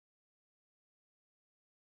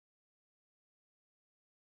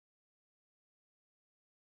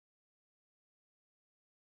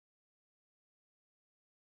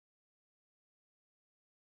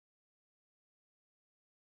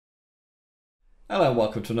Hello and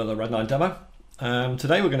welcome to another Red9 demo.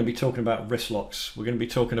 Today we're going to be talking about wrist locks. We're going to be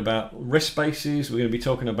talking about wrist spaces. We're going to be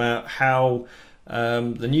talking about how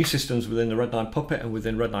the new systems within the Red9 Puppet and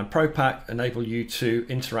within Red9 ProPack enable you to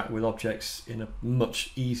interact with objects in a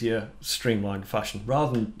much easier, streamlined fashion.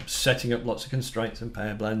 Rather than setting up lots of constraints and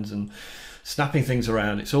pair blends and snapping things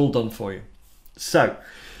around, it's all done for you. So,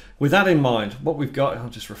 with that in mind, what we've got, I'll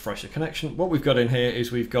just refresh the connection. What we've got in here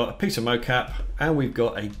is we've got a piece of mocap and we've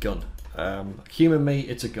got a gun. Human me,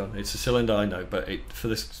 it's a gun. It's a cylinder, I know, but for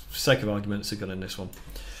the sake of argument, it's a gun in this one.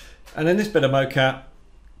 And in this bit of mocap,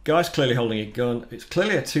 guy's clearly holding a gun. It's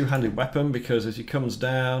clearly a two-handed weapon because as he comes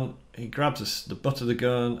down, he grabs the butt of the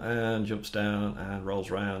gun and jumps down and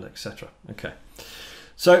rolls around, etc. Okay.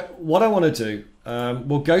 So what I want to do,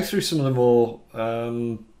 we'll go through some of the more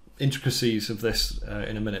intricacies of this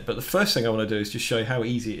in a minute, but the first thing I want to do is just show you how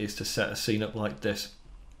easy it is to set a scene up like this.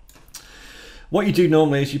 What you do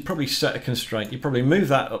normally is you probably set a constraint. You probably move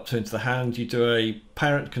that up into the hand. You do a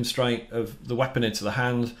parent constraint of the weapon into the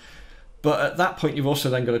hand. But at that point, you've also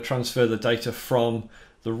then got to transfer the data from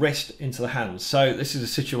the wrist into the hand. So this is a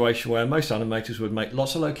situation where most animators would make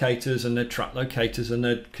lots of locators and they'd trap locators and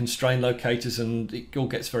they'd constrain locators and it all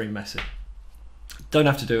gets very messy. Don't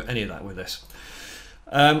have to do any of that with this.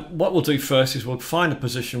 What we'll do first is we'll find a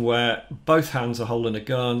position where both hands are holding a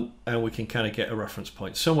gun and we can kind of get a reference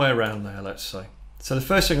point somewhere around there, let's say. So the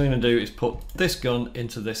first thing I'm going to do is put this gun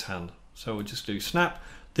into this hand. So we'll just do snap.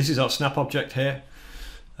 This is our snap object here.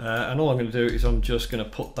 And all I'm going to do is I'm just going to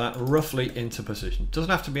put that roughly into position.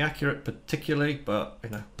 Doesn't have to be accurate particularly, but you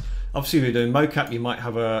know, obviously if you're doing mocap, you might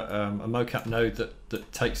have a mocap node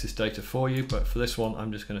that takes this data for you. But for this one,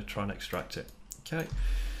 I'm just going to try and extract it. Okay.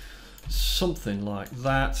 Something like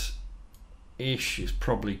that ish is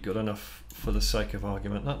probably good enough for the sake of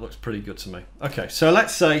argument. That looks pretty good to me. Okay, so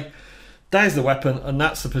let's say there's the weapon and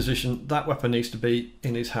that's the position that weapon needs to be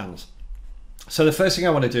in his hands. So the first thing I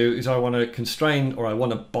want to do is I want to constrain, or I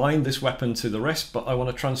want to bind this weapon to the wrist, but I want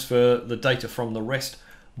to transfer the data from the wrist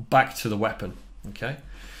back to the weapon. Okay,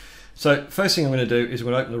 so first thing I'm going to do is I'm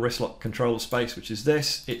going to open the WristLock controller space, which is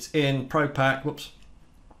this. It's in ProPack, whoops.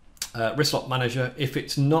 WristLock Manager. If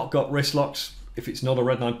it's not got WristLocks, if it's not a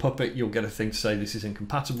Red9 Puppet, you'll get a thing to say this is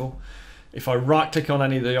incompatible. If I right click on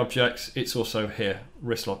any of the objects, it's also here,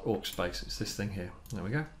 WristLock Orc Space. It's this thing here. There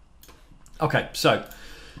we go. Okay, so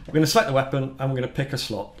we're going to select the weapon and we're going to pick a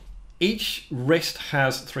slot. Each wrist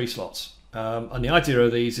has 3 slots. And the idea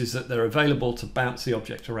of these is that they're available to bounce the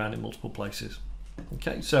object around in multiple places.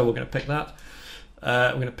 Okay, so we're going to pick that.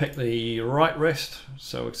 We're going to pick the right wrist.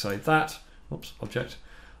 So we'll say that, oops, object.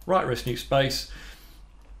 Right wrist, new space.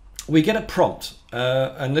 We get a prompt,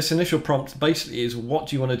 and this initial prompt basically is what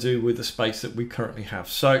do you want to do with the space that we currently have.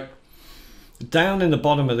 So down in the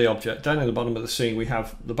bottom of the object, down in the bottom of the scene, we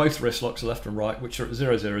have both wrist locks left and right, which are at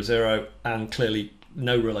 0, 0, 0, and clearly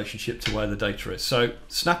no relationship to where the data is. So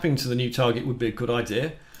snapping to the new target would be a good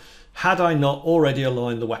idea had I not already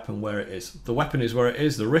aligned the weapon where it is. The weapon is where it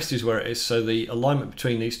is, the wrist is where it is, so the alignment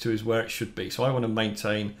between these two is where it should be. So I want to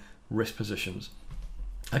maintain wrist positions.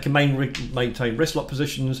 I can maintain wrist lock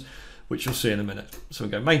positions, which you'll see in a minute. So we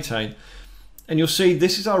go maintain, and you'll see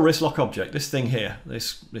this is our wrist lock object, this thing here,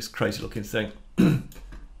 this crazy looking thing.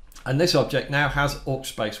 And this object now has Orc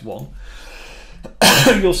Space 1.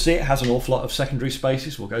 You'll see it has an awful lot of secondary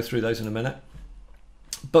spaces. We'll go through those in a minute.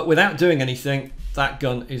 But without doing anything, that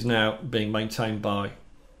gun is now being maintained by,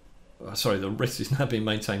 sorry, the wrist is now being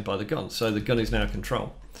maintained by the gun. So the gun is now in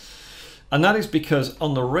control. And that is because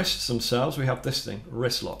on the wrists themselves, we have this thing,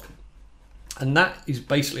 wrist lock. And that is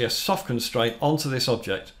basically a soft constraint onto this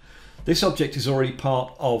object. This object is already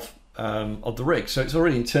part of the rig, so it's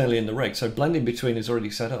already internally in the rig. So blending between is already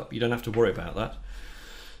set up. You don't have to worry about that.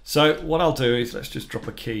 So what I'll do is let's just drop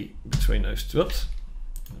a key between those two. Oops,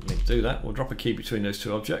 let me do that. We'll drop a key between those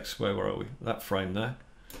two objects. Where are we? That frame there.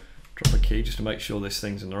 Drop a key just to make sure this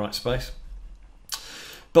thing's in the right space.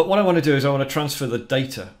 But what I want to do is I want to transfer the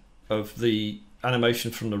data of the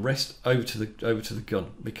animation from the wrist over to the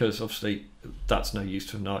gun, because obviously that's no use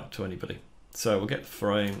to anybody. So we'll get the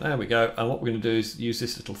frame, there we go, and what we're going to do is use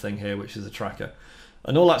this little thing here, which is the tracker,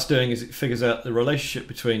 and all that's doing is it figures out the relationship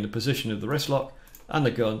between the position of the wrist lock and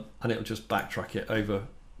the gun, and it'll just backtrack it over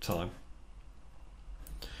time.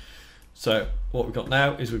 So what we've got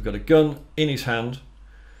now is we've got a gun in his hand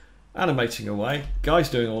animating away, guy's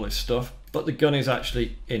doing all this stuff, but the gun is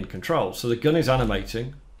actually in control. So the gun is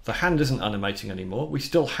animating. The hand isn't animating anymore. We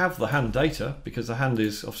still have the hand data because the hand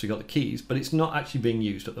is obviously got the keys, but it's not actually being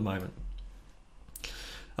used at the moment.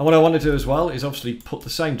 And what I want to do as well is obviously put the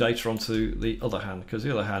same data onto the other hand, because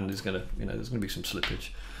the other hand is going to, there's going to be some slippage.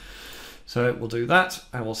 So we'll do that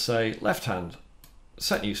and we'll say left hand.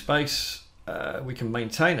 set new space. We can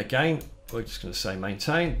maintain again. We're just going to say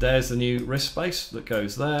maintain. There's the new wrist space that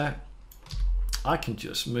goes there. I can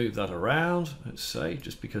just move that around, let's say,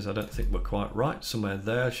 just because I don't think we're quite right. Somewhere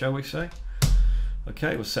there, shall we say.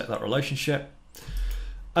 Okay, we'll set that relationship.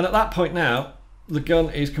 And at that point now, the gun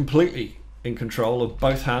is completely in control of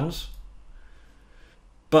both hands.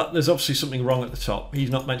 But there's obviously something wrong at the top. He's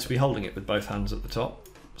not meant to be holding it with both hands at the top.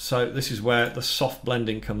 So this is where the soft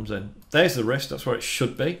blending comes in. There's the wrist, that's where it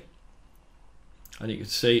should be. And you can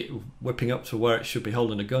see it whipping up to where it should be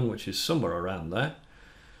holding a gun, which is somewhere around there.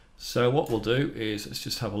 So what we'll do is, let's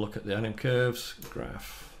just have a look at the anim curves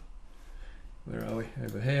graph. Where are we?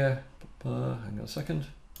 Over here. Hang on a second.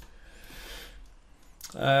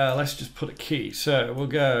 Let's just put a key. So we'll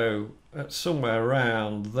go at somewhere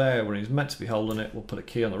around there where he's meant to be holding it. We'll put a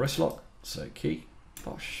key on the wrist lock. So key,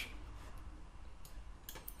 bosh.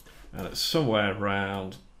 And at somewhere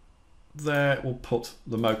around there, we'll put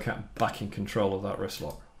the mocap back in control of that wrist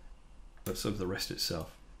lock. That's of the wrist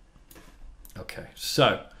itself. Okay,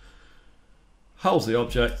 so holds the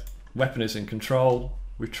object, weapon is in control,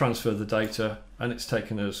 we've transferred the data, and it's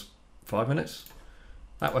taken us 5 minutes.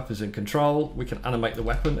 That weapon's in control. We can animate the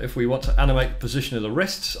weapon. If we want to animate the position of the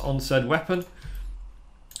wrists on said weapon,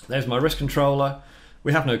 there's my wrist controller.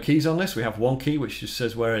 We have no keys on this. We have one key which just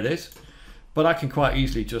says where it is. But I can quite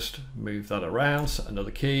easily just move that around, set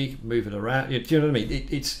another key, move it around. Do you know what I mean?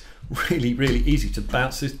 It's really, really easy to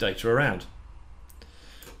bounce this data around.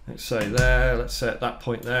 Let's say there, let's say at that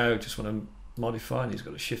point there, we just want to modify, and he's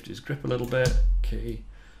got to shift his grip a little bit. Key.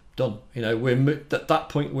 Done. You know, we're at that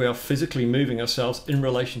point we are physically moving ourselves in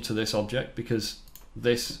relation to this object because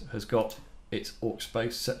this has got its aux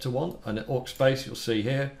space set to 1, and the aux space you'll see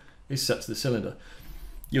here is set to the cylinder.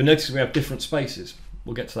 You'll notice we have different spaces.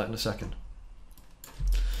 We'll get to that in a second.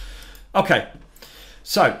 Okay,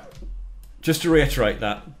 so just to reiterate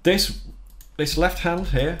that this left hand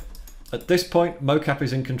here, at this point mocap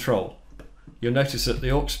is in control. You'll notice that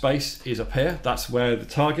the aux space is up here. That's where the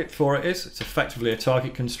target for it is. It's effectively a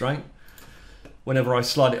target constraint. Whenever I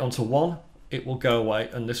slide it onto 1, it will go away,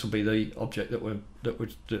 and this will be the object that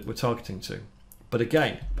we're targeting to. But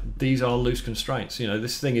again, these are loose constraints. You know,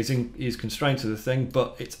 this thing is constrained to the thing,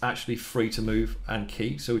 but it's actually free to move and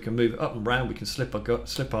key. So we can move it up and round. We can slip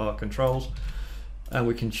our controls, and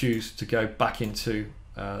we can choose to go back into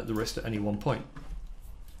the wrist at any one point.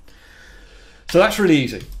 So that's really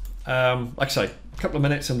easy. Like I say, a couple of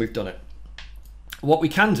minutes and we've done it. What we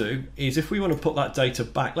can do is, if we want to put that data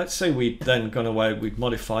back, let's say we'd then gone away, we'd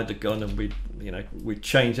modified the gun and we'd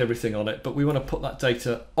changed everything on it, but we want to put that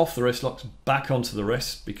data off the wrist locks back onto the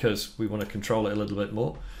wrist because we want to control it a little bit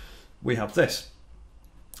more. We have this.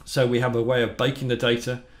 So we have a way of baking the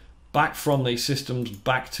data back from these systems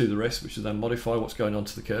back to the wrist, which will then modify what's going on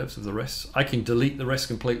to the curves of the wrists. I can delete the wrist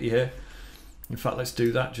completely here. In fact, let's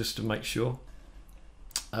do that just to make sure.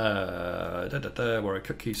 Where I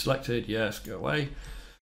cut key selected, yes, go away.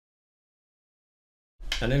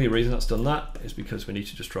 And the only reason that's done that is because we need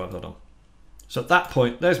to just drive that on. So at that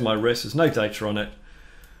point, there's my wrist, there's no data on it.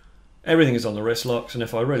 Everything is on the wrist locks, and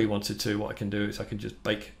if I really wanted to, what I can do is I can just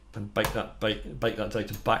bake that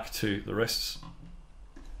data back to the wrists.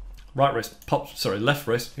 Right wrist pops, sorry, left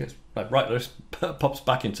wrist, yes, right wrist pops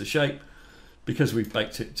back into shape because we've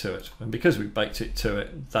baked it to it. And because we've baked it to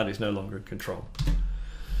it, that is no longer in control.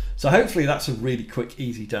 So hopefully that's a really quick,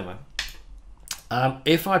 easy demo.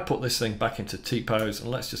 If I put this thing back into T-pose,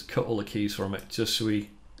 and let's just cut all the keys from it, just so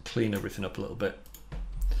we clean everything up a little bit.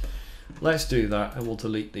 Let's do that, and we'll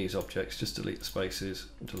delete these objects, just delete the spaces,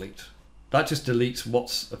 delete. That just deletes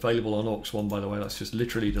what's available on aux1, by the way. That's just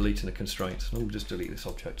literally deleting the constraints. And we'll just delete this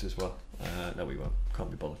object as well. No, we won't,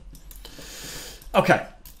 can't be bothered. Okay,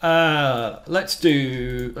 let's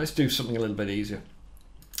do something a little bit easier.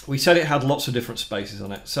 We said it had lots of different spaces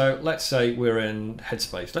on it. So let's say we're in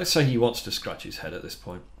headspace. Let's say he wants to scratch his head at this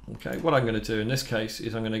point. Okay, what I'm going to do in this case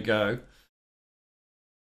is I'm going to go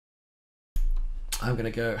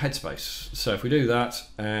headspace. So if we do that,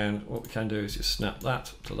 and what we can do is just snap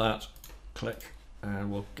that to that, click,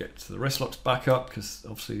 and we'll get to the wrist locks back up because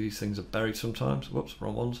obviously these things are buried sometimes. Whoops,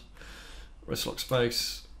 wrong ones. Wrist lock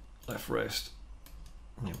space, left wrist.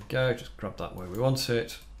 There we go, just grab that where we want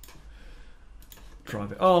it.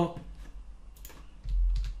 Drive it on,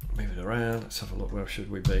 move it around. Let's have a look. Where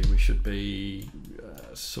should we be? We should be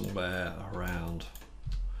somewhere around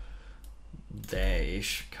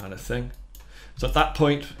there-ish kind of thing. So at that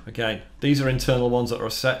point, again, these are internal ones that are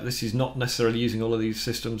set. This is not necessarily using all of these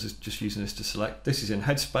systems, it's just using this to select. This is in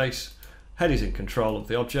headspace. Head is in control of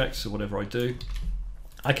the object, so whatever I do,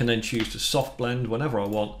 I can then choose to soft blend whenever I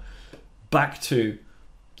want back to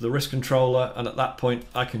the wrist controller, and at that point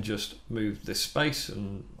I can just move this space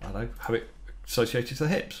and I don't know, have it associated to the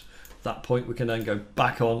hips. At that point we can then go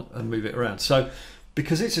back on and move it around. So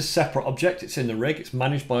because it's a separate object, it's in the rig, it's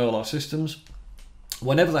managed by all our systems,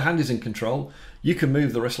 whenever the hand is in control, you can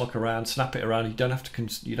move the wrist lock around, snap it around. You don't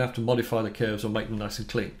have to modify the curves or make them nice and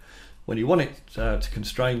clean. When you want it to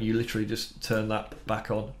constrain, you literally just turn that back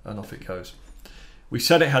on and off it goes. We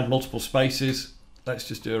said it had multiple spaces. Let's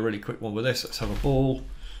just do a really quick one with this. Let's have a ball.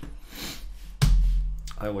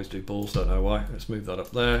 I always do balls, don't know why. Let's move that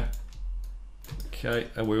up there. Okay,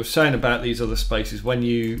 and we were saying about these other spaces when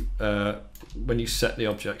you set the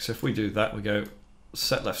object. So if we do that, we go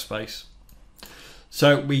set left space.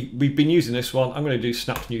 So we've been using this one. I'm going to do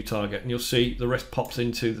snap to new target, and you'll see the wrist pops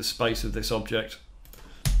into the space of this object.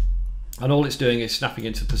 And all it's doing is snapping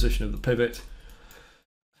into the position of the pivot,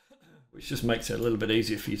 which just makes it a little bit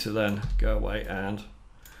easier for you to then go away and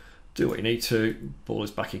do what you need to. Ball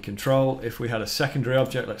is back in control. If we had a secondary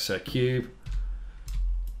object, let's say a cube,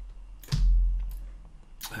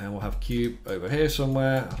 and we'll have cube over here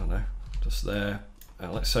somewhere, I don't know, just there.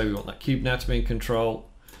 And let's say we want that cube now to be in control.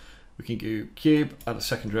 We can do cube, add a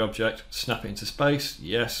secondary object, snap it into space,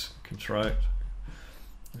 yes, contract.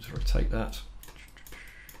 Let's rotate that.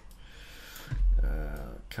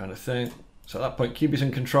 Kind of thing. So at that point, cube is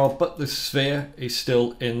in control, but the sphere is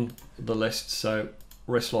still in the list. So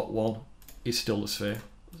wrist lock 1 is still the sphere.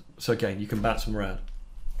 So again, you can bounce them around.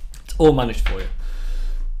 It's all managed for you.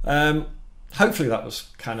 Hopefully that was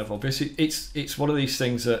kind of obvious. It's one of these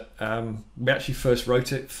things that we actually first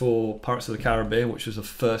wrote it for Pirates of the Caribbean, which was the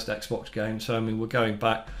first Xbox game. So I mean, we're going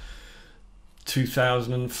back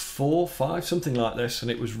 2004, 5, something like this,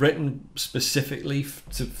 and it was written specifically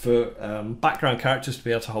for background characters to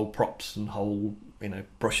be able to hold props and hold, you know,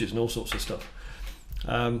 brushes and all sorts of stuff.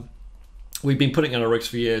 We've been putting it on our rigs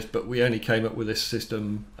for years, but we only came up with this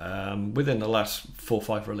system within the last 4 or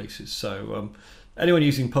 5 releases. So anyone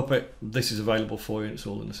using Puppet, this is available for you, and it's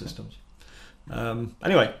all in the systems.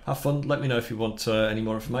 Anyway, have fun. Let me know if you want any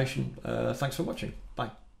more information. Thanks for watching.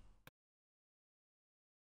 Bye.